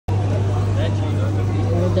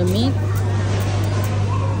the meat.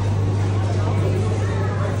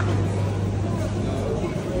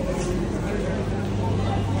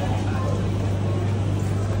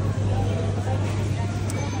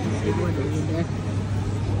 See what over there.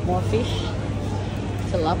 More fish.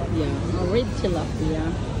 Tilapia. Red tilapia.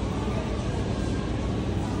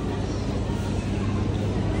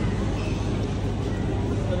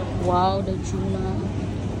 Wow, the tuna.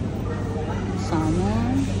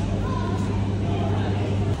 Salmon.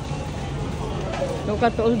 Look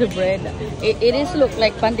at all the bread. It is look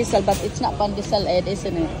like pandesal, but it's not pandesal, Ed,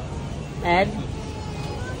 isn't it? Ed?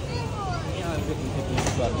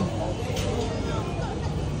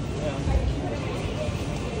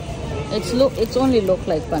 It's only look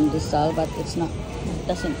like pandesal, but it's not. It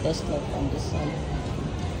doesn't taste like pandesal.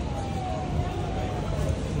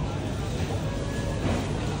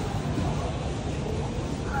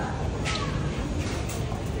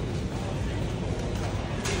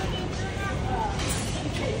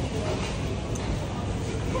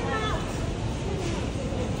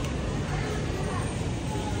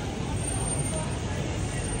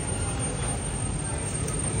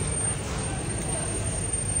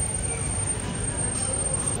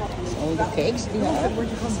 All the cakes they have. Wow,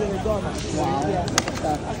 look at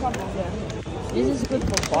that. This is good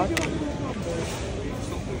for party.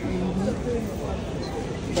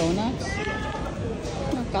 Donuts.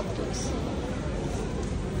 No, cupcakes.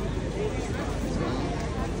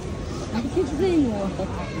 I keep saying what?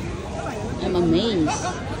 I'm amazed.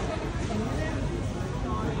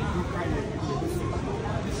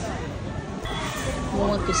 I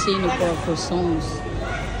want to see for croissants.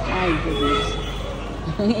 My goodness.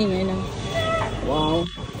 Wow,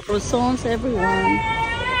 croissants, everyone.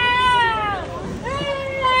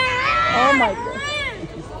 Oh my god.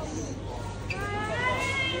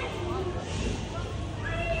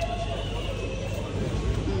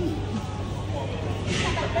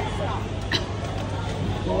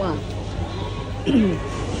 Wow.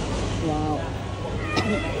 Wow.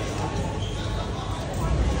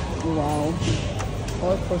 Wow.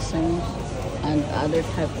 All croissants and other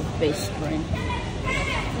type of pastry.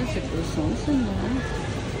 There's a croissants in there.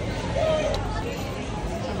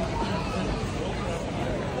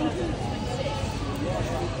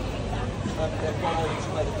 I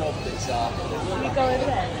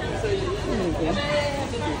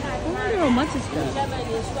wonder how much is that?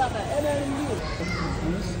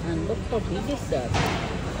 And look how big is that?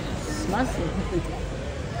 It's massive.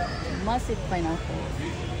 Massive pineapple.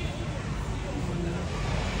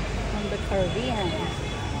 From the Caribbean.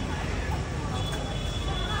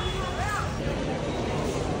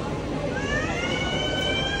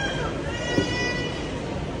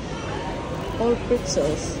 All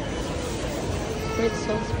pretzels.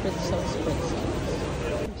 Pretzels.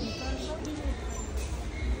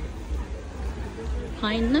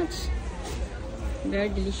 Pine nuts. Very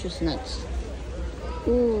delicious nuts.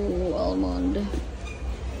 Ooh, almond.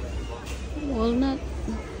 Walnut.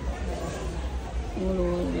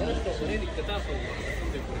 Walnut.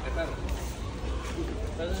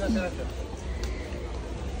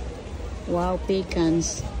 Wow,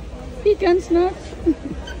 pecans. Pecans nuts.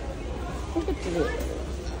 Look at it.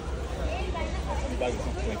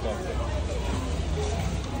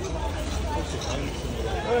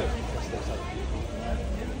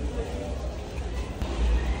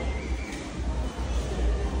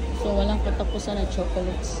 So, walang katapusan na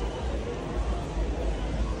chocolates.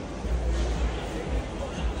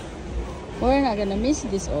 We're not gonna miss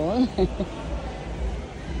this all.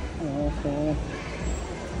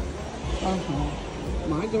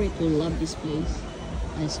 Margaret will love this place.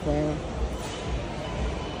 I swear.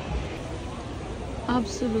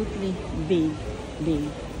 Absolutely big.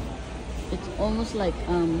 It's almost like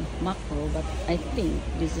macro, but I think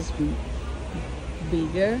this is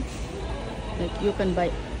bigger. Like you can buy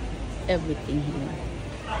everything here.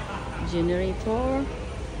 Generator,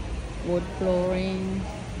 wood flooring,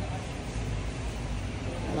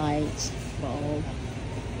 lights, bulb.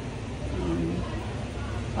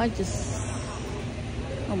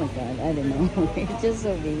 Oh my god, I don't know. It's just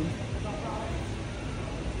so big.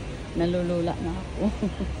 Nalulula na ako.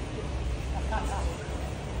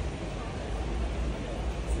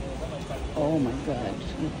 Oh my god.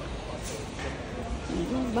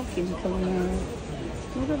 Bakit ka na?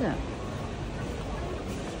 Look at that.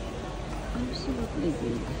 Absolutely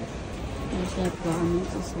big. There's like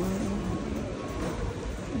garments as well.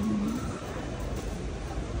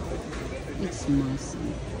 It's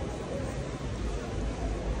massive.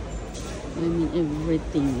 I mean,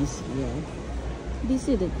 everything is here. They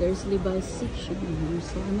say that there's Levi's section in here,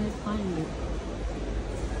 so I might find it.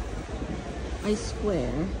 I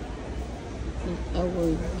swear I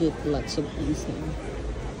will get lots of things here.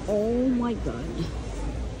 Oh my god.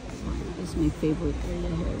 This is my favorite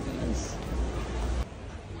area here, guys.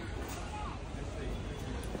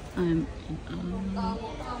 I'm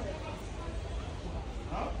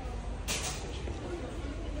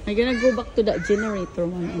gonna go back to that generator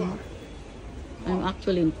one. I'm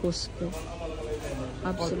actually in Costco.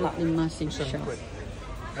 Absolutely massive shop.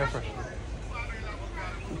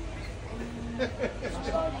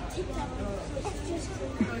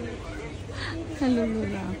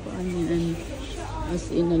 Nalulula ako. As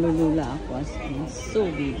in, nalulula ako. As in, so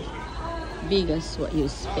big. Big as what you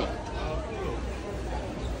expect.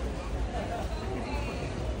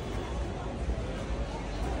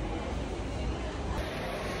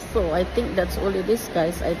 So, I think that's all it is,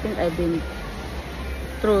 guys. I think I've been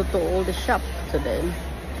through to all the shop today.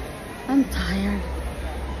 I'm tired.